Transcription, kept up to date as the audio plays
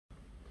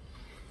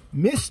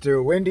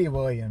Mr. Wendy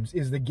Williams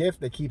is the gift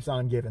that keeps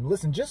on giving.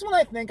 Listen, just when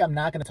I think I'm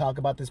not going to talk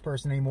about this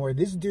person anymore,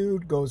 this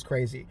dude goes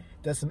crazy.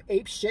 Does some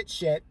ape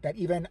shit that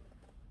even...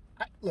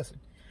 Listen,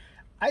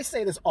 I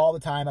say this all the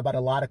time about a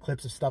lot of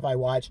clips of stuff I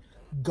watch.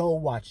 Go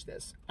watch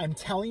this. I'm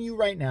telling you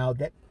right now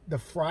that the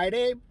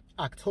Friday,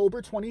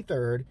 October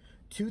 23rd,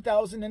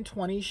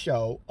 2020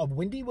 show of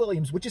Wendy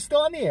Williams, which is still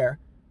on the air,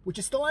 which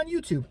is still on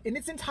YouTube in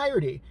its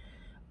entirety,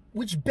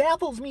 which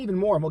baffles me even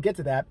more, and we'll get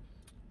to that.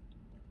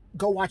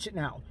 Go watch it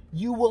now.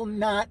 You will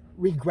not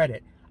regret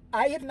it.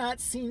 I have not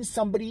seen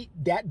somebody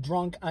that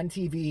drunk on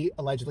TV,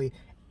 allegedly,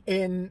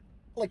 in,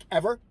 like,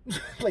 ever.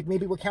 Like,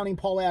 maybe we're counting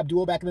Paula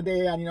Abdul back in the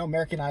day on, you know,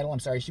 American Idol. I'm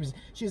sorry. She was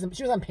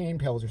on pain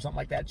pills or something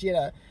like that. She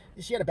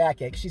had a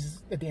backache.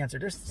 She's a dancer.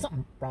 There's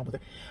something wrong with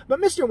her. But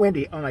Mr.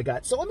 Wendy, oh my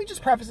God. So let me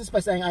just preface this by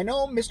saying, I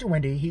know Mr.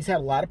 Wendy, he's had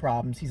a lot of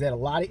problems. He's had a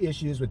lot of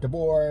issues with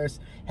divorce,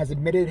 has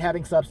admitted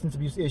having substance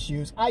abuse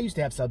issues. I used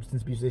to have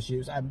substance abuse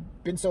issues.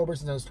 I've been sober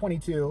since I was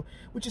 22,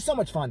 which is so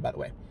much fun, by the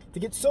way. To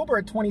get sober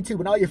at 22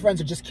 when all your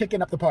friends are just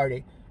kicking up the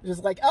party. It's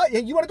just like, oh,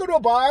 you want to go to a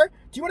bar?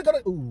 Do you want to go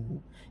to...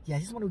 Ooh. Yeah,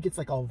 he's the one who gets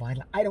like all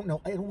violent. I don't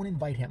know. I don't want to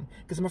invite him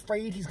because I'm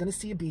afraid he's going to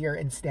see a beer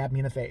and stab me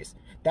in the face.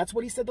 That's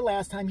what he said the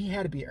last time he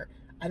had a beer.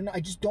 I don't know. I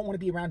just don't want to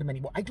be around him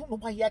anymore. I don't know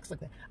why he acts like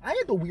that. I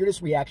had the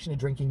weirdest reaction to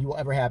drinking you will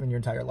ever have in your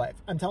entire life.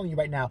 I'm telling you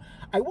right now.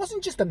 I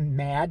wasn't just a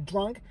mad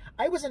drunk.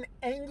 I was an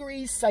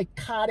angry,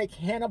 psychotic,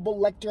 Hannibal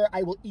Lecter,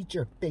 I will eat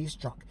your face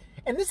drunk.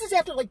 And this is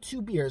after like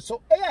 2 beers.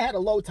 So A, I had a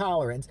low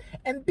tolerance.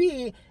 And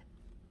B,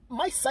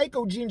 my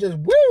psycho gene just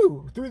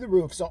woo through the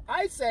roof. So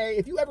I say,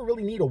 if you ever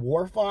really need a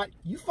war fought,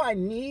 you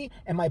find me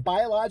and my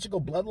biological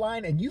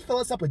bloodline and you fill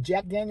us up with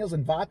Jack Daniels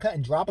and vodka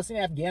and drop us in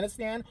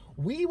Afghanistan,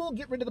 we will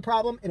get rid of the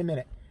problem in a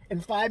minute. In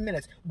 5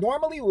 minutes.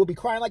 Normally, we'll be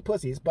crying like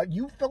pussies, but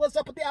you fill us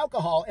up with the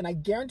alcohol, and I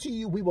guarantee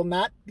you we will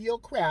not feel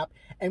crap,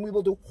 and we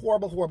will do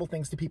horrible, horrible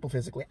things to people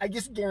physically. I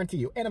just guarantee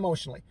you, and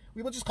emotionally.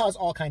 We will just cause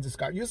all kinds of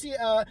scars. You'll see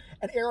an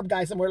Arab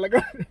guy somewhere like,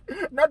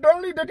 not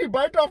only did he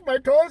bite off my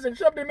toes and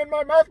shoved them in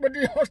my mouth, but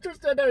he also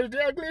said I was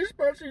the ugliest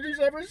person he's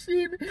ever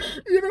seen,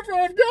 even for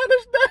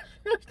Afghanistan.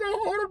 It's so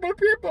horrible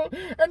people.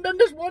 And then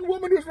this one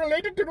woman who's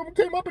related to them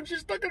came up and she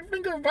stuck her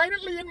finger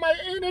violently in my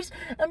anus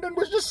and then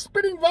was just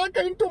spitting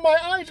vodka into my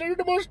eyes. They're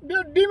the most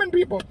demon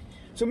people.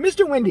 So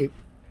Mr. Wendy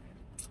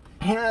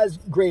has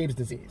Graves'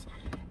 disease.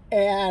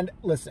 And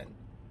listen,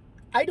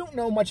 I don't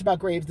know much about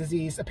Graves'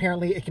 disease.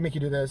 Apparently, it can make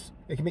you do this.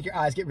 It can make your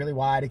eyes get really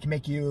wide. It can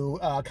make you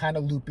kind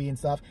of loopy and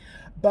stuff.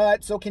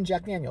 But so can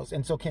Jack Daniels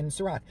and so can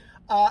Ciroc.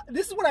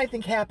 This is what I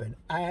think happened.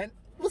 And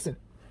listen,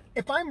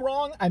 if I'm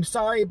wrong, I'm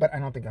sorry, but I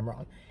don't think I'm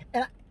wrong.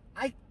 And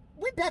I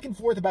went back and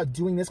forth about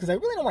doing this because I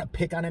really don't want to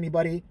pick on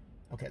anybody.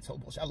 Okay, it's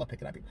total bullshit. I love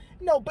picking on people.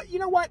 No, but you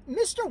know what?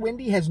 Mr.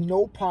 Wendy has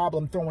no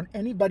problem throwing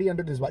anybody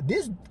under this bus.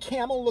 This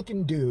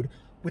camel-looking dude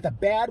with a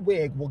bad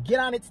wig will get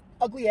on its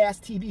ugly-ass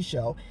TV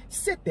show,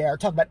 sit there,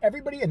 talk about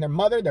everybody and their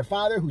mother, their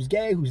father, who's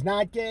gay, who's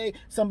not gay,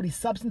 somebody's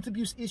substance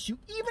abuse issue,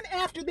 even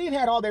after they've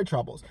had all their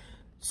troubles.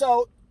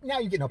 So now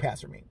you get no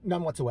pass from me.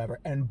 None whatsoever.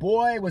 And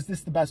boy, was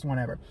this the best one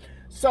ever.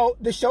 So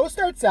the show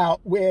starts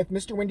out with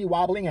Mr. Wendy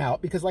wobbling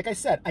out because, like I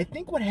said, I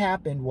think what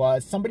happened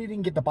was somebody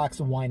didn't get the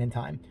box of wine in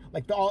time.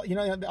 Like all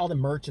the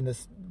merch and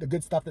the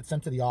good stuff that's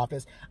sent to the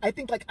office. I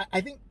think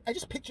I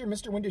just picture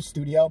Mr. Wendy's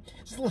studio,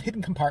 just little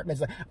hidden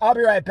compartments. Like, I'll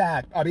be right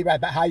back. I'll be right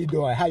back. How you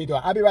doing? How you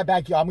doing? I'll be right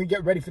back, y'all. I'm gonna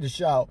get ready for the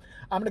show.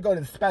 I'm gonna go to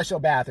the special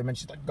bathroom, and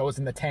she like goes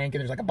in the tank, and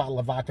there's like a bottle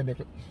of vodka.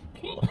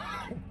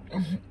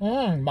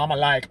 Mama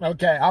like,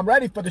 okay, I'm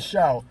ready for the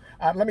show.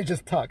 Let me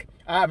just tuck.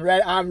 I'm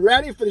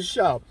ready for the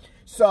show.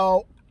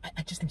 So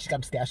I just think she's got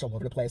them stashed all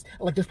over the place.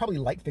 Like there's probably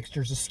light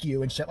fixtures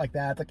askew and shit like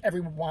that. Like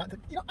everyone wants,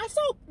 like, you know, I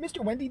saw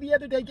Mr. Wendy the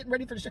other day getting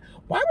ready for the show.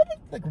 Why were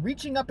they like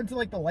reaching up into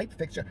like the light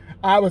fixture?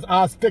 I was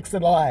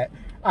fixing the light.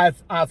 I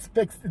was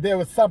fixed. There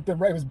was something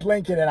right. It was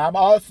blinking, and I'm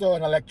also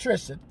an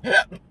electrician.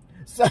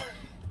 So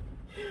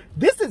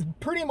this is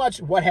pretty much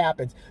what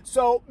happens.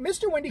 So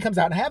Mr. Wendy comes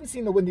out, and I haven't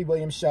seen the Wendy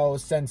Williams show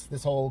since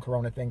this whole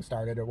Corona thing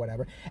started or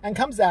whatever, and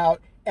comes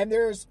out, and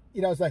there's,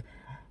 you know, it's like,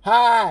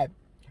 hi.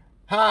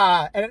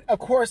 And of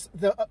course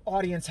the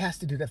audience has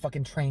to do that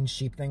fucking trained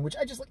sheep thing, which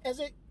I just, like, as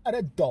an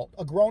adult,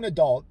 a grown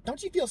adult,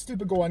 don't you feel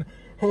stupid going,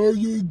 how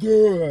you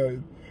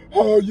doing?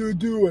 How you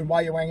doing?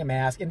 While you're wearing a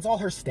mask, and it's all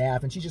her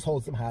staff, and she just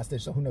holds them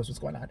hostage, so who knows what's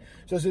going on.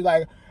 So she's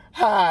like,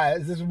 hi,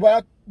 this is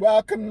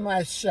welcome to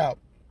my show.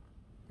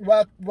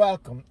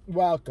 Welcome.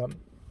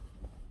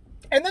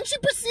 And then she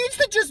proceeds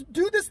to just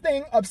do this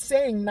thing of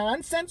saying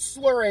nonsense,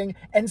 slurring,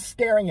 and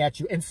staring at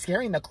you, and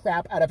scaring the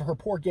crap out of her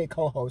poor gay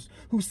co-host,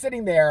 who's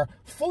sitting there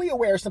fully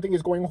aware something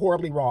is going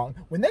horribly wrong.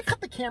 When they cut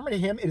the camera to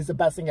him, it is the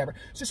best thing ever.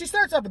 So she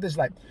starts off with this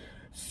like,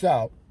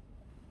 so,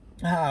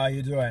 how are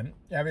you doing?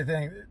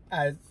 Everything,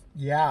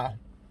 yeah.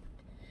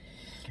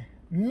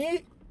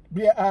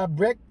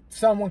 Rick,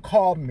 someone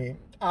called me.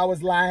 I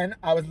was lying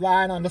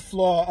on the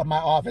floor of my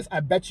office. I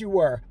bet you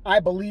were. I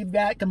believe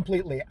that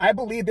completely. I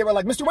believe they were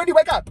like, Mr. Wendy,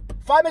 wake up.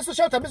 5 minutes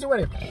to showtime, Mr.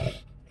 Wendy.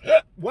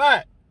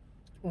 What?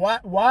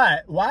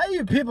 Why are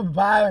you people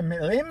bothering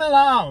me? Leave me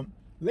alone.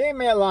 Leave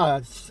me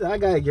alone. I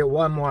gotta get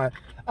one more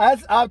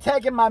I'm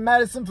taking my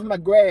medicine for my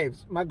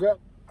graves.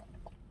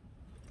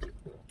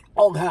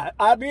 Oh God,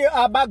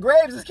 my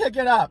graves is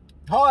kicking up.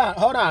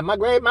 Hold on. My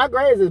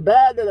graves is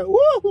bad.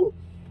 Woo!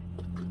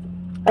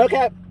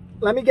 Okay,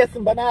 let me get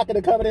some banana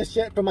to cover this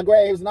shit for my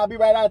graves, and I'll be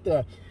right out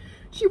there.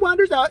 She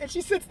wanders out and she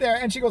sits there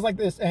and she goes like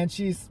this, and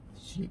she.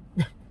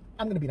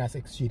 I'm gonna be nice,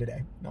 like she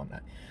today. No, I'm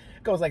not.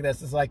 Goes like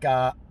this. It's like,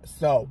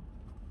 so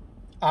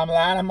I'm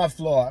lying on my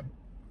floor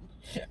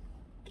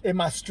in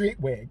my street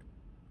wig.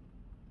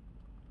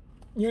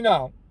 You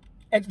know,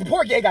 and the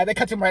poor gay guy, they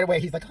cut him right away.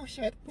 He's like, oh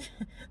shit.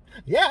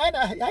 Yeah,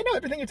 I know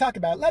everything you're talking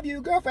about. Love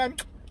you,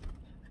 girlfriend.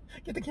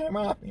 Get the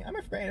camera off me. I'm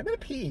afraid. I'm gonna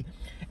pee.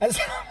 And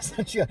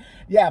so she,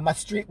 yeah, my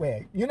street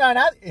wig. You know,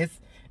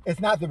 it's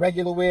not the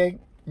regular wig.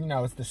 You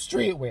know, it's the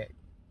street wig.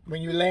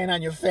 When you're laying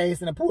on your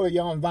face in a pool of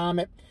your own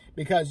vomit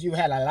because you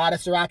had a lot of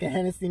Ciroc and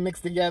Hennessy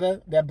mixed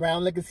together, that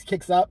brown liquor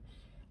kicks up,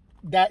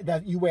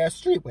 that you wear a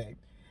street wig.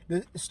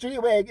 The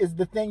street wig is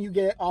the thing you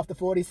get off the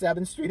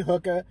 47th Street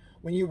hooker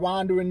when you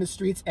wander in the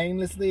streets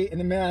aimlessly in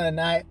the middle of the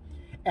night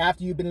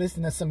after you've been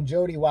listening to some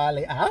Jody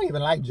Wiley. I don't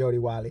even like Jody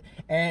Wiley.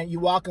 And you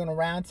walking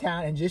around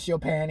town in just your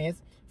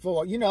panties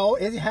for, you know,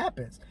 it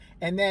happens.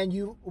 And then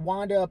you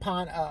wander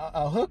upon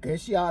a hooker.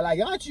 She all like,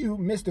 aren't you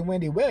Mr.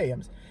 Wendy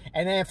Williams?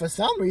 And then for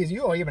some reason,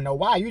 you don't even know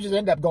why. You just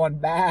end up going,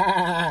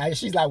 bah.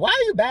 She's like, why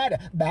are you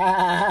bad?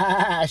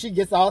 Bah. She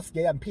gets all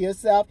scared and pee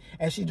herself,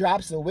 and she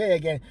drops a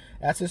wig, and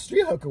that's a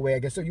street hooker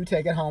wig. And so you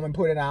take it home and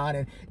put it on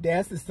and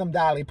dance to some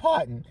Dolly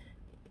Parton.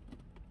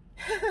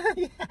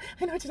 Yeah,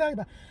 I know what you're talking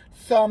about.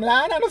 So I'm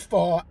lying on the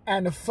floor,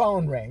 and the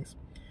phone rings.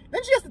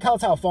 Then she has to tell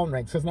us how a phone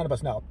rings, because none of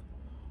us know.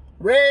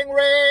 Ring,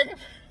 ring.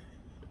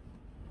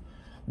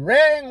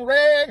 Ring,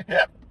 ring.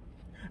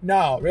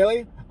 No,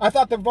 really? I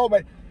thought the phone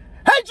went,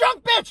 hey,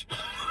 drunk bitch!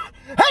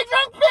 Hey,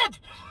 drunk bitch!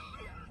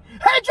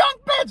 Hey,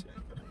 drunk bitch!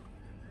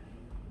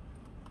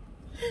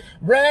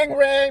 Ring,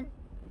 ring.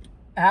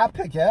 I'll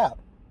pick it up.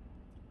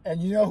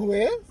 And you know who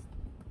it is?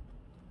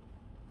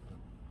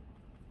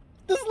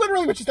 This is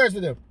literally what she starts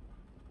to do.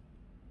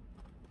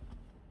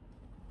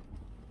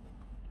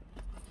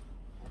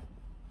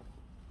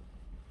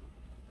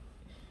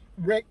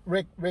 Rick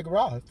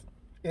Ross.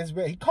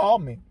 He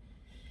called me.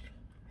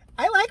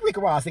 I like Rick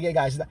Ross, the gay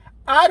guy. She's like,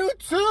 I do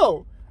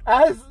too.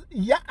 I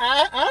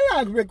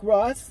like Rick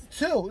Ross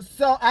too.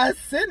 So I was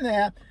sitting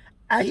there,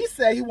 and he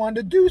said he wanted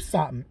to do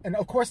something. And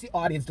of course, the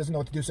audience doesn't know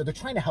what to do, so they're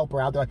trying to help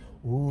her out. They're like,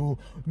 ooh,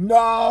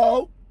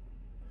 no.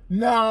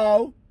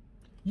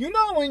 You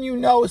know when you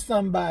know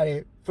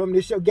somebody from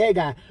the show, gay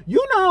guy.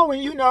 You know when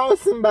you know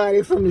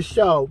somebody from the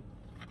show.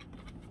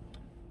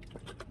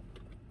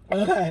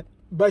 Okay,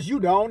 but you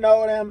don't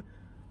know them,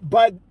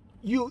 but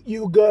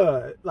you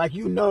good. Like,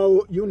 you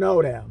know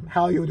them.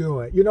 How you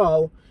doing? You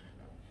know.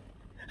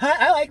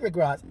 I like Rick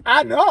Ross.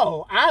 I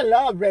know. I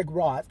love Rick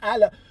Ross.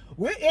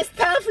 It's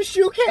time for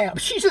shoe camp.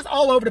 She's just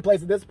all over the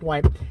place at this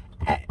point.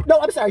 No,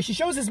 I'm sorry. She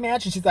shows his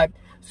mansion. She's like,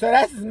 so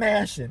that's his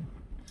mansion.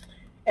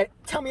 And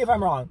tell me if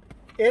I'm wrong.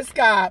 It's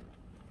got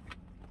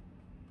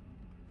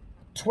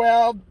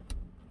 12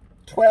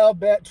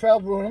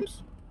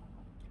 rooms.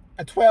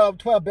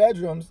 12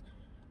 bedrooms.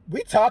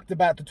 We talked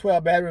about the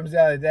 12 bedrooms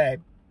the other day.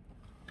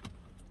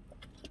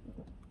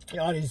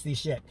 Y'all didn't see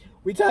shit.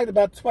 We talked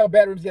about 12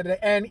 bedrooms the other day,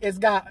 and it's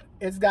got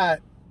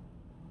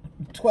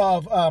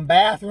 12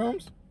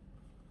 bathrooms.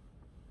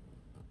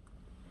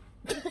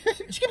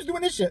 She keeps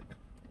doing this shit.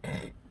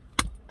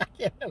 I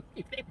can't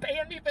believe they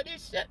paying me for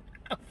this shit.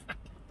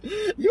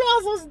 You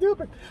all so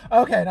stupid.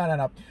 Okay,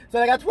 no. So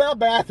they got 12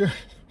 bathrooms.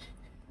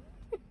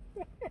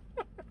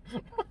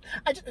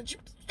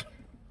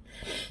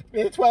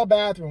 It's 12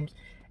 bathrooms.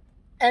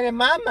 And in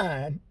my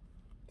mind,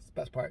 that's the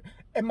best part.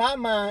 In my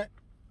mind,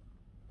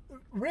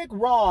 Rick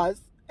Ross,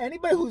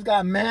 anybody who's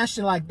got a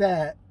mansion like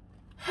that,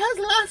 has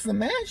lots of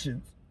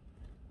mansions.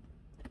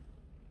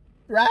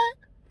 Right?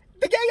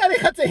 The gay guy that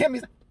cut to him,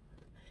 he's like,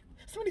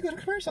 somebody go to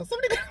commercial.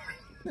 Somebody go.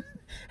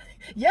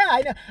 Yeah,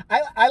 I know.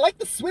 I like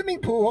the swimming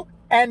pool,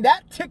 and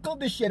that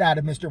tickled the shit out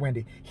of Mr.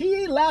 Wendy.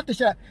 He laughed the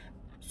shit out.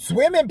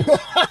 Swimming pool.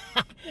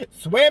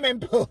 Swimming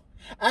pool.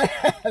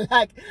 I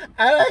like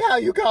how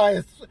you call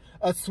it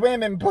a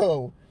swimming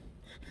pool.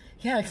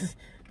 Yeah,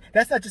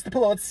 that's not just a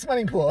pool, it's a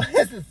swimming pool.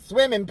 It's a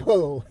swimming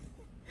pool.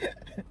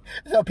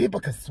 So people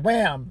can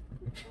swim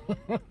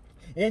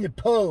in the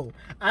pool.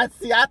 I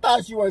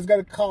thought you was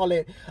going to call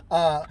it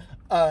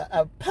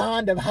a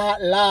pond of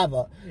hot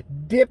lava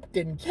dipped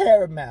in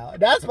caramel.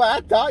 That's what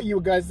I thought you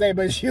were going to say,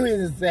 but you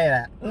didn't say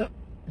that.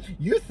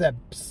 You said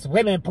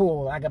swimming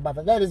pool. Like a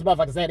motherfucker. Let this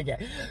motherfucker say it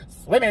again.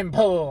 Swimming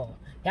pool.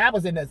 I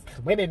was in the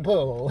swimming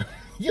pool.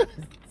 You a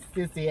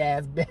sissy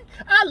ass bitch.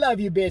 I love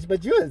you, bitch,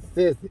 but you a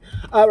sissy.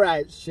 All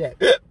right,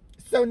 shit.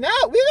 So now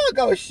we're gonna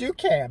go shoe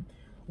cam.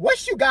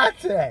 What you got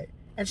today?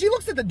 And she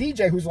looks at the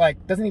DJ, who's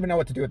like, doesn't even know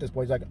what to do at this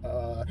point. He's like,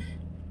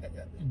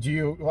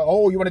 you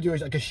want to do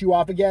like a shoe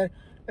off again?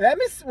 Let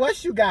me,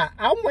 what you got?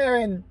 I'm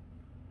wearing,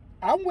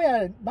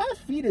 my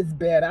feet is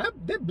bad.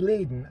 They're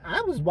bleeding.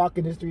 I was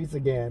walking the streets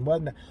again.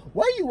 What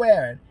are you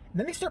wearing? And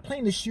then they start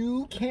playing the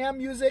shoe cam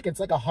music.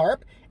 It's like a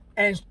harp.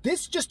 And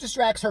this just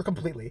distracts her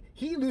completely.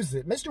 He loses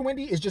it. Mr.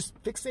 Wendy is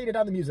just fixated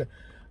on the music.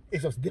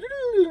 It goes,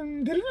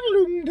 and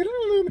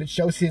it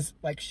shows his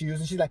like shoes,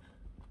 and she's like,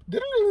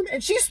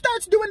 and she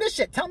starts doing this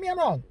shit. Tell me I'm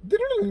wrong.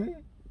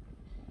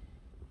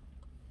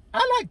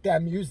 I like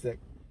that music.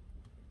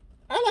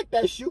 I like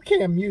that shoe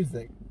cam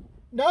music.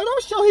 No,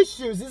 don't show his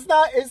shoes.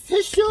 It's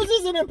his shoes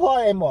isn't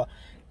important anymore.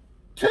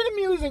 To the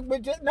music,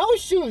 but just, no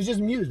shoes,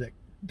 just music.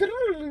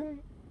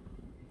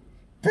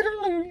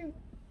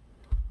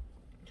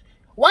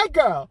 White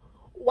girl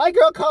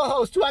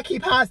co-host, who I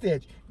keep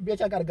hostage.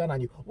 Bitch, I got a gun on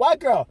you. White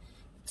girl,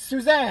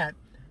 Suzanne,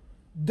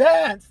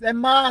 dance and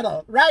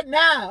model right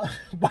now.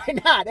 Why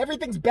not?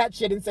 Everything's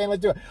batshit insane.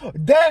 Let's do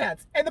it.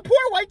 Dance. And the poor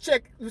white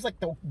chick, who's like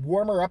the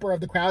warmer upper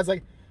of the crowd, is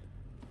like,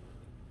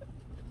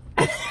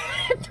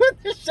 doing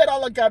this shit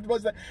all uncomfortable.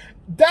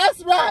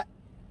 That's right.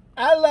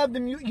 I love the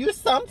music. You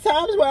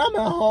sometimes when I'm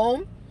at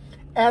home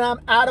and I'm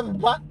out of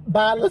a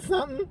bottle of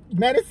something,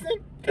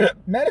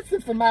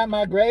 medicine for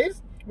my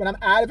graves, when I'm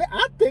out of it,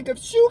 I think of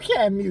shoe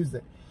cam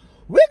music.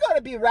 We're going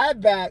to be right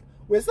back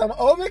with some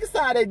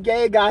overexcited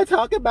gay guy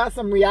talking about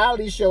some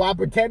reality show I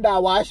pretend I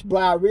watch, but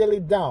I really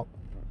don't.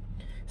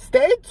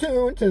 Stay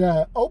tuned to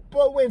the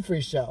Oprah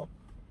Winfrey Show.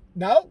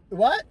 No?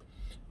 What?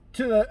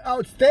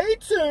 Stay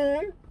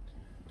tuned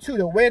to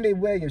the Wendy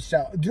Williams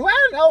Show. Do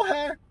I know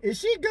her? Is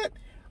she good?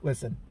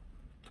 Listen,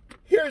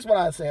 here's what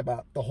I say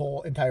about the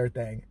whole entire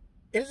thing.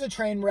 It is a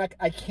train wreck.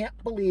 I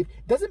can't believe.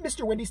 Doesn't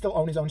Mr. Wendy still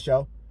own his own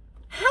show?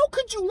 How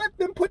could you let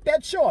them put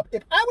that show up?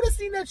 If I would have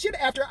seen that shit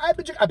after I'd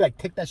be like,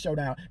 take that show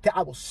down.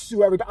 I will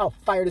sue everybody. I'll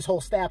fire this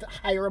whole staff.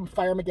 Hire him,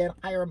 fire him again.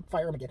 Hire him,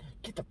 fire him again.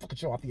 Get the fucking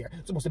show off the air.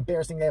 It's the most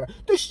embarrassing thing ever.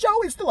 The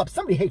show is still up.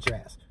 Somebody hates your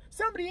ass.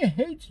 Somebody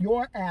hates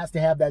your ass to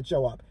have that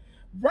show up.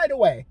 Right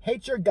away.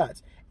 Hates your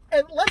guts.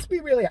 And let's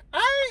be real here.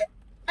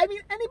 I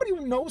mean, anybody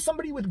who knows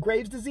somebody with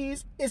Graves'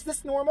 disease, is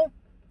this normal?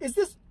 Is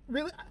this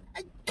really?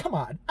 Come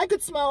on. I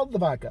could smell the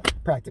vodka,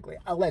 practically,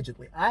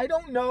 allegedly. I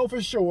don't know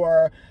for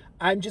sure.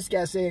 I'm just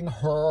guessing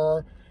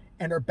her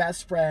and her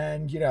best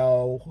friend, you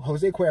know,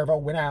 Jose Cuervo,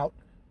 went out,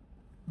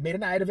 made a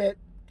night of it,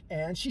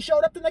 and she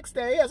showed up the next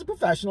day as a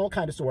professional,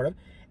 kind of, sort of,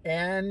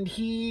 and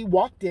he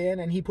walked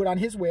in and he put on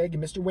his wig,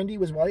 and Mr. Wendy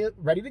was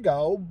ready to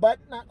go, but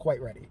not quite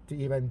ready to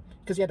even,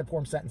 because he had to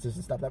form sentences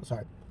and stuff. That was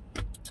hard.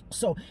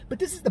 So, but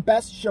this is the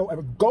best show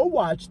ever. Go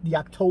watch the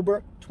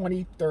October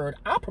 23rd.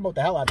 I'll promote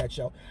the hell out of that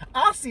show.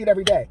 I'll see it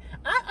every day.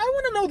 I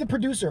want to know the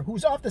producer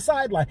who's off the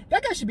sideline.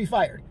 That guy should be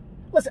fired.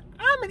 Listen,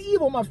 I'm an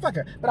evil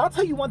motherfucker, but I'll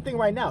tell you one thing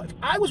right now. If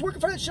I was working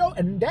for that show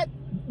and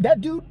that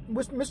dude,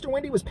 Mr.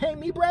 Wendy, was paying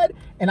me bread,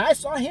 and I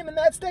saw him in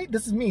that state,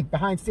 this is me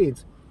behind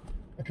scenes.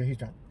 Okay, he's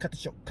done. Cut the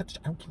show. Cut the show.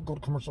 I don't care. Go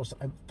to commercial.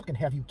 I fucking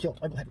have you killed.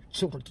 I will have your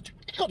children.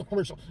 Go to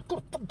commercial. Go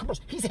to fucking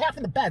commercial. He's half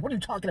in the bag. What are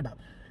you talking about?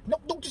 No,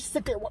 don't just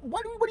sit there.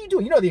 What are you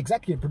doing? You know, the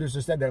executive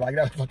producer said they're like,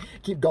 no,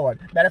 keep going.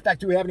 Matter of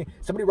fact, do we have any?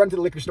 Somebody run to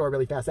the liquor store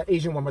really fast. That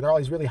Asian one where they're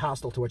always really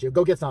hostile towards you.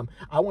 Go get some.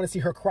 I want to see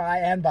her cry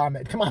and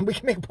vomit. Come on, we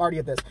can make a party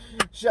of this.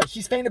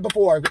 She's fainted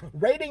before.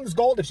 Ratings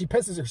gold if she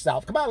pisses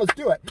herself. Come on, let's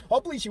do it.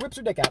 Hopefully she whips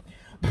her dick out.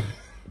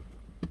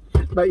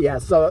 But yeah,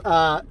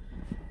 so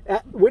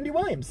Wendy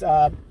Williams.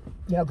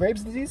 You know,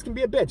 Graves' disease can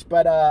be a bitch,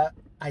 but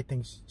I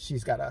think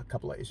she's got a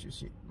couple of issues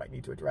she might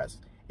need to address.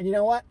 And you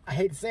know what? I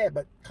hate to say it,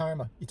 but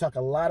karma. You talk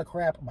a lot of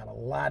crap about a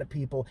lot of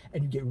people,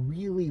 and you get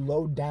really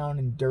low down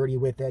and dirty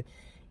with it.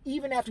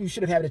 Even after you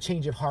should have had a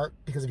change of heart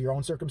because of your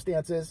own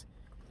circumstances,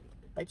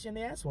 bites you in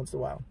the ass once in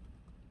a while.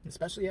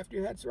 Especially after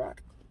you had Ciroc.